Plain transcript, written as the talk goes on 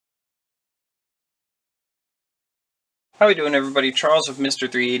How we doing, everybody? Charles of Mr.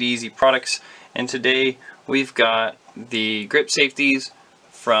 380 Easy Products, and today we've got the grip safeties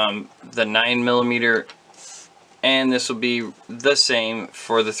from the 9mm, and this will be the same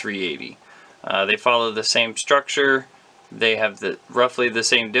for the 380. They follow the same structure. They have roughly the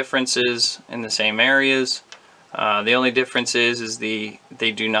same differences in the same areas. The only difference is they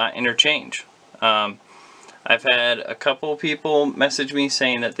do not interchange. I've had a couple people message me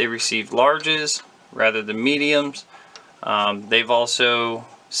saying that they received larges rather than mediums. They've also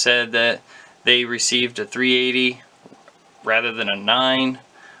said that they received a 380 rather than a 9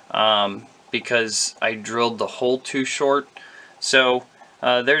 because I drilled the hole too short. So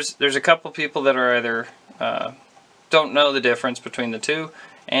there's a couple people that are either don't know the difference between the two,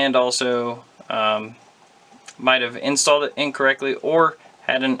 and also might have installed it incorrectly or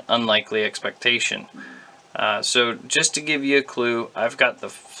had an unlikely expectation. So just to give you a clue, I've got the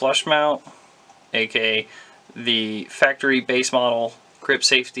flush mount, aka the factory base model grip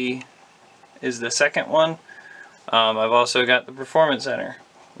safety is the second one. I've also got the performance center,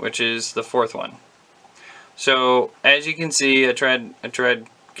 which is the fourth one. So as you can see, I tried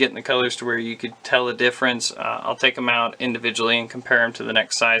getting the colors to where you could tell the difference. I'll take them out individually and compare them to the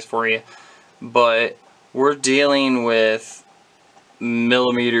next size for you, but we're dealing with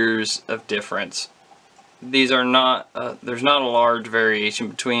millimeters of difference. These are not there's not a large variation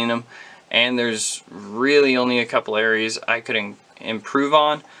between them, and there's really only a couple areas I could improve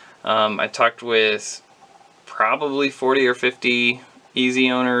on. I talked with probably 40 or 50 easy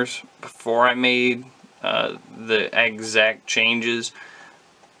owners before I made the exact changes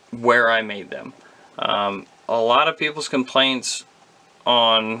where I made them. A lot of people's complaints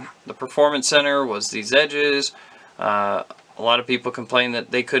on the performance center was these edges. A lot of people complained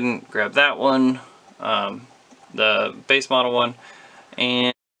that they couldn't grab that one, the base model one,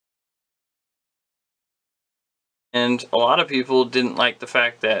 and a lot of people didn't like the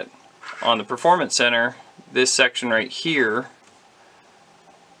fact that on the performance center, this section right here,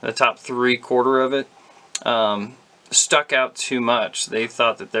 the top 3/4 of it, stuck out too much. They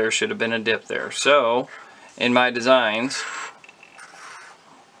thought that there should have been a dip there. So in my designs,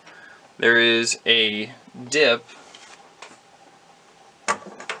 there is a dip,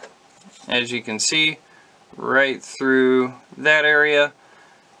 as you can see, right through that area.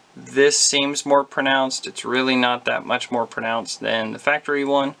 This seems more pronounced. It's really not that much more pronounced than the factory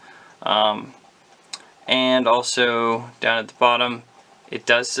one. And also down at the bottom, it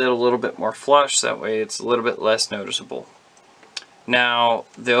does sit a little bit more flush. That way it's a little bit less noticeable. Now,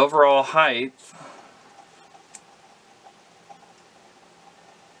 the overall height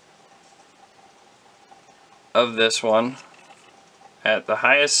of this one at the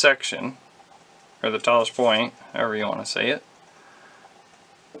highest section, or the tallest point, however you want to say it,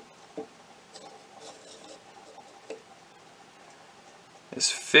 is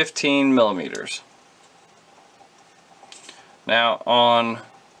 15 millimeters. Now on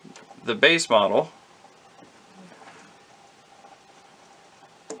the base model,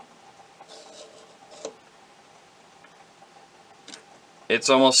 it's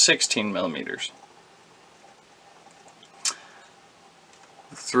almost 16 millimeters.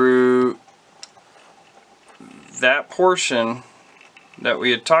 Through that portion that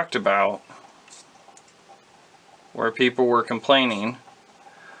we had talked about, where people were complaining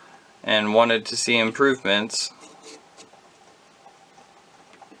and wanted to see improvements,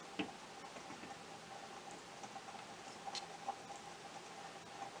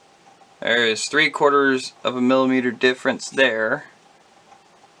 there is 3/4 of a millimeter difference there.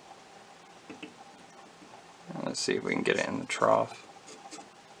 Let's see if we can get it in the trough.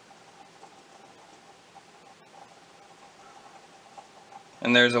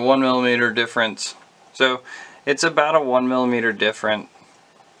 And there's a 1 millimeter difference. So it's about a 1 millimeter difference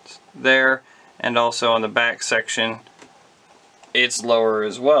there, and also on the back section it's lower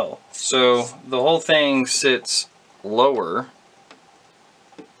as well. So the whole thing sits lower.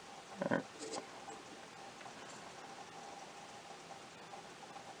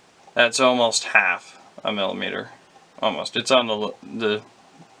 That's almost half a millimeter. Almost. It's on the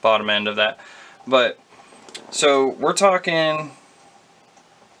bottom end of that. But so we're talking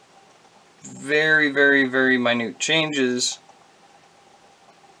very, very, very minute changes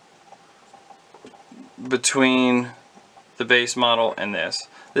between the base model and this.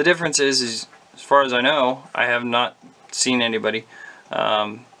 The difference is as far as I know, I have not seen anybody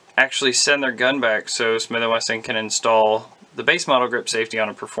actually send their gun back so Smith & Wesson can install the base model grip safety on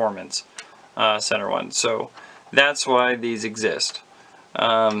a performance center one. So that's why these exist.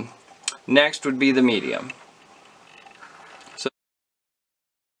 Next would be the medium. So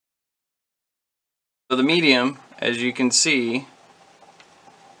the medium, as you can see,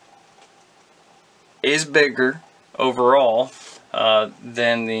 is bigger overall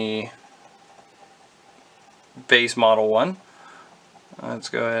than the base model one. Let's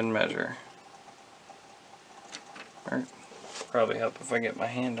go ahead and measure. Probably help if I get my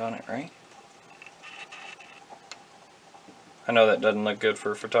hand on it, right? I know that doesn't look good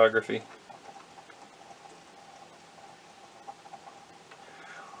for photography.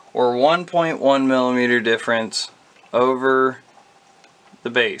 Or 1.1 millimeter difference over the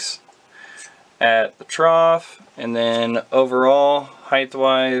base at the trough, and then overall height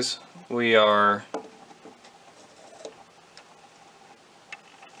wise we are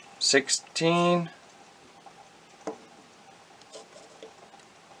 16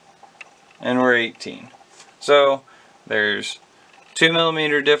 and we're 18. So there's 2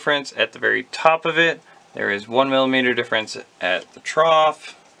 millimeter difference at the very top of it. There is 1 millimeter difference at the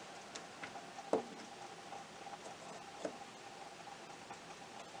trough.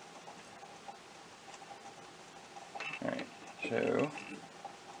 Alright, so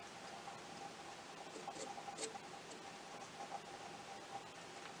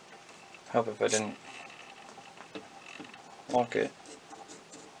help if I didn't lock it.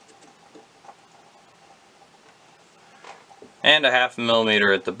 And a 0.5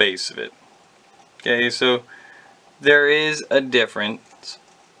 millimeter at the base of it. Okay, so there is a difference,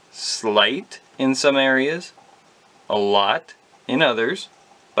 slight in some areas, a lot in others,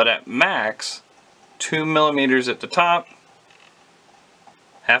 but at max 2 millimeters at the top,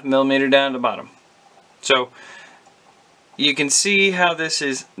 0.5 millimeter down at the bottom. So you can see how this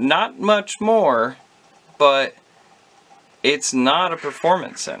is not much more, but it's not a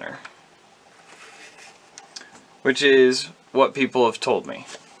performance center, which is what people have told me.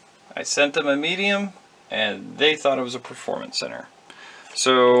 I sent them a medium and they thought it was a performance center.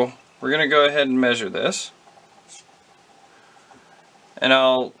 So we're gonna go ahead and measure this, and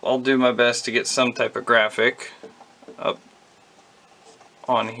I'll do my best to get some type of graphic up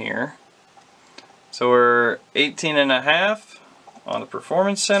on here. So we're 18.5 on the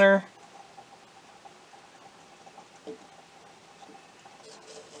performance center.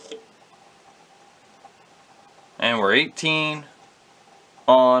 And we're 18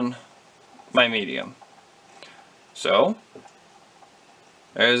 on my medium. So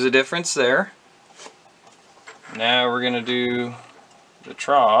there's a difference there. Now we're gonna do the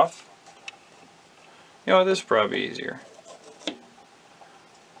trough. You know, this is probably easier.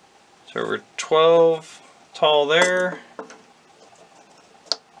 So we're 12 tall there,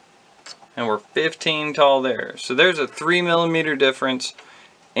 and we're 15 tall there. So there's a 3 millimeter difference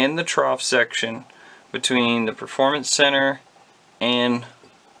in the trough section between the performance center and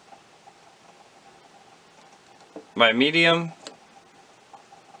my medium.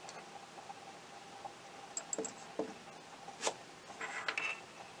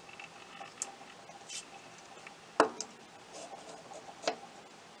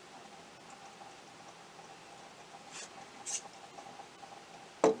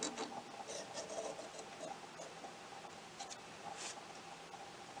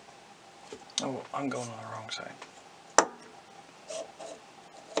 Oh, I'm going on the wrong side.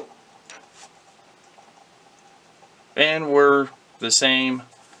 And we're the same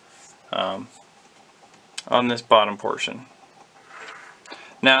on this bottom portion.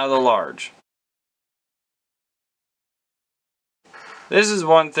 Now the large. This is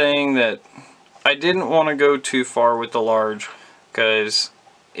one thing that I didn't want to go too far with the large, because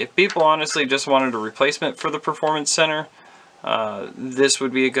if people honestly just wanted a replacement for the performance center, this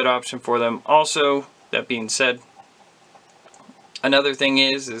would be a good option for them. Also, that being said, another thing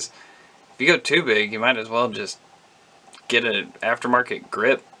is if you go too big, you might as well just get an aftermarket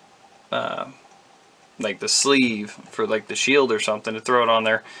grip, like the sleeve for like the shield or something, to throw it on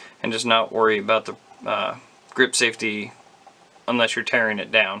there and just not worry about the grip safety unless you're tearing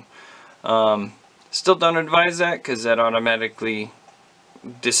it down. Still don't advise that, because that automatically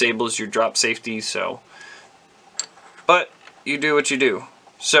disables your drop safety. So, but you do what you do.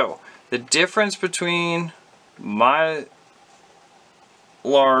 So the difference between my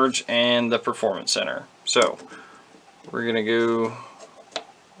large and the performance center. So we're gonna go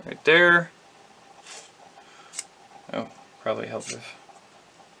right there. Oh, probably help if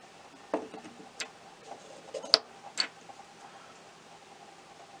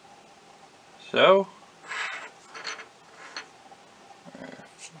so.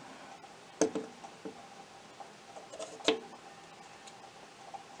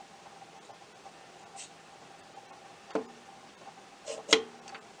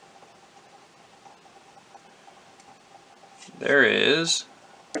 There is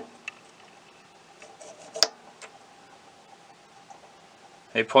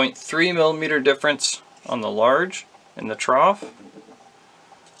a 0.3 millimeter difference on the large in the trough.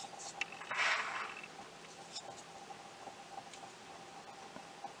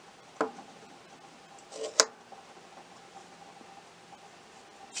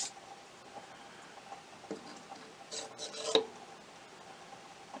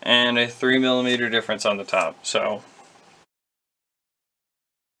 And a 3 millimeter difference on the top. So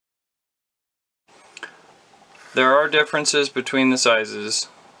there are differences between the sizes,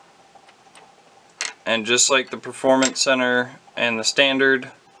 and just like the Performance Center and the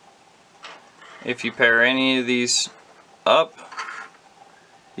Standard, if you pair any of these up,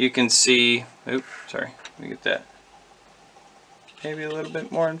 you can see, oops, sorry, let me get that maybe a little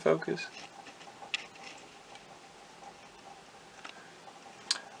bit more in focus.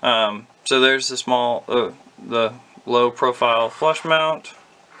 So there's the small, the low profile flush mount,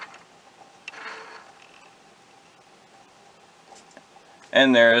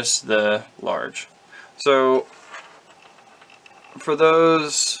 and there's the large. So for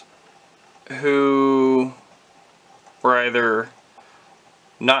those who were either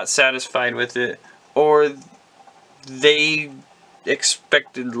not satisfied with it or they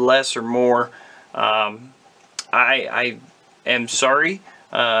expected less or more, I am sorry.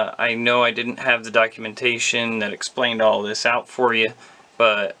 I know I didn't have the documentation that explained all this out for you,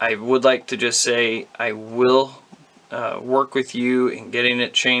 but I would like to just say I will work with you in getting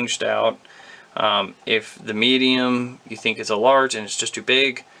it changed out. If the medium you think is a large and it's just too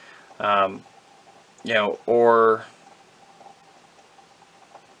big, you know, or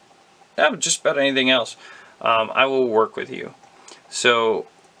just about anything else, I will work with you. So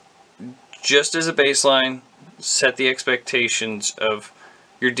just as a baseline, set the expectations of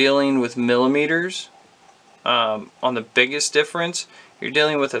you're dealing with millimeters. On the biggest difference, you're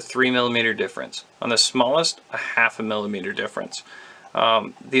dealing with a 3 millimeter difference. On the smallest, a 0.5 millimeter difference.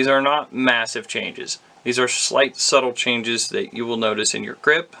 These are not massive changes. These are slight, subtle changes that you will notice in your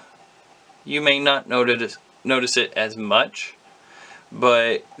grip. You may not notice it as much,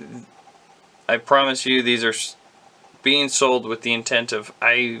 but I promise you these are being sold with the intent of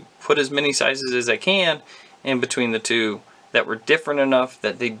I put as many sizes as I can in between the two that were different enough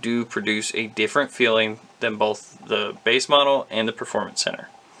that they do produce a different feeling than both the base model and the Performance Center.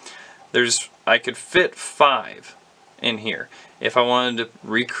 I could fit 5 in here. If I wanted to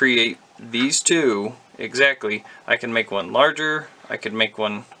recreate these two exactly, I can make one larger, I could make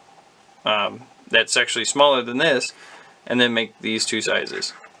one that's actually smaller than this, and then make these two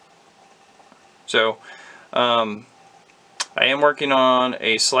sizes. So I am working on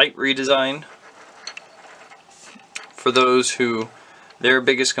a slight redesign for those who their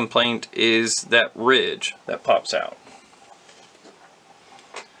biggest complaint is that ridge that pops out.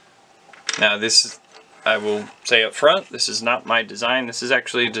 Now this, I will say up front, this is not my design. This is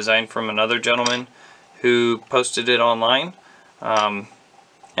actually a design from another gentleman who posted it online, and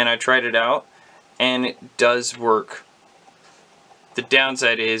I tried it out and it does work. The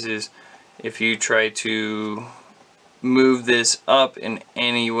downside is if you try to move this up in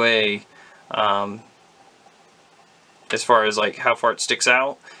any way, as far as like how far it sticks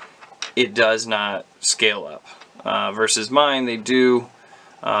out, it does not scale up. Versus mine, they do.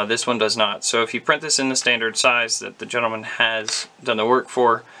 This one does not. So if you print this in the standard size that the gentleman has done the work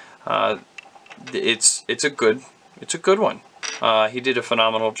for, it's a good one. He did a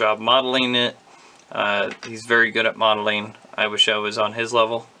phenomenal job modeling it. He's very good at modeling. I wish I was on his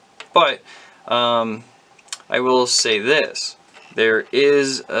level, but I will say this: there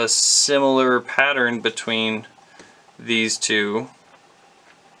is a similar pattern between these two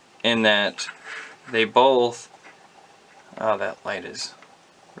in that they both, oh, that light is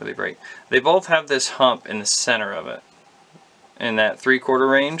really bright. They both have this hump in the center of it. In that 3/4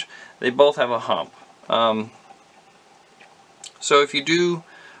 range, they both have a hump. So if you do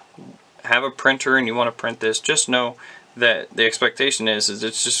have a printer and you want to print this, just know that the expectation is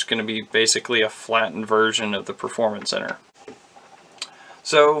it's just going to be basically a flattened version of the Performance Center.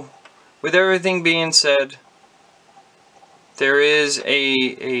 So with everything being said, there is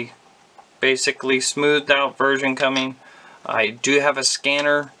a basically smoothed out version coming. I do have a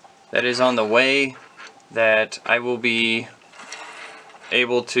scanner that is on the way that I will be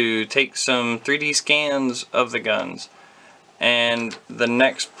able to take some 3D scans of the guns. And the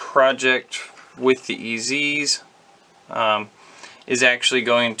next project with the EZs is actually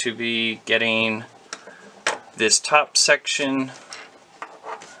going to be getting this top section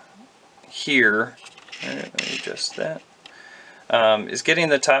here. Let me adjust that. Is getting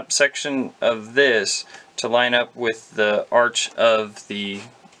the top section of this to line up with the arch of the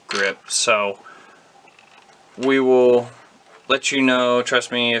grip. So we will let you know.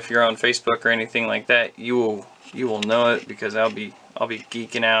 Trust me, if you're on Facebook or anything like that, you will know it, because I'll be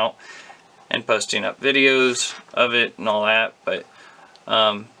geeking out and posting up videos of it and all that. But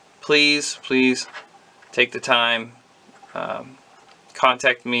please take the time.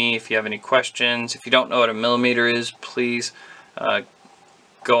 Contact me if you have any questions. If you don't know what a millimeter is, please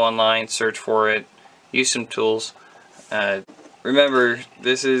go online, search for it, use some tools. Remember,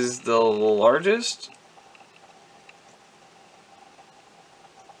 this is the largest.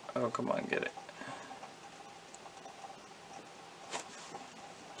 Oh, come on, get it.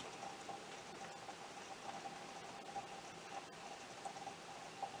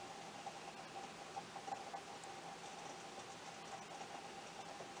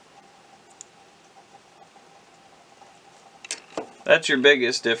 That's your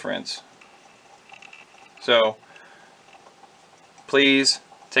biggest difference. So please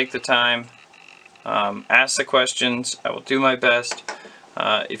take the time, ask the questions. I will do my best.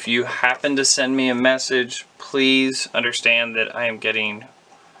 If you happen to send me a message, please understand that I am getting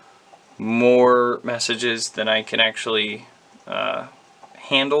more messages than I can actually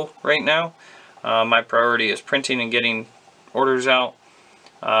handle right now. My priority is printing and getting orders out.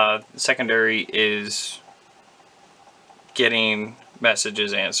 Secondary is getting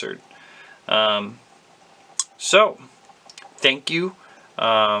messages answered. So thank you.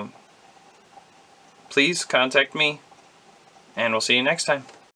 Please contact me, and we'll see you next time.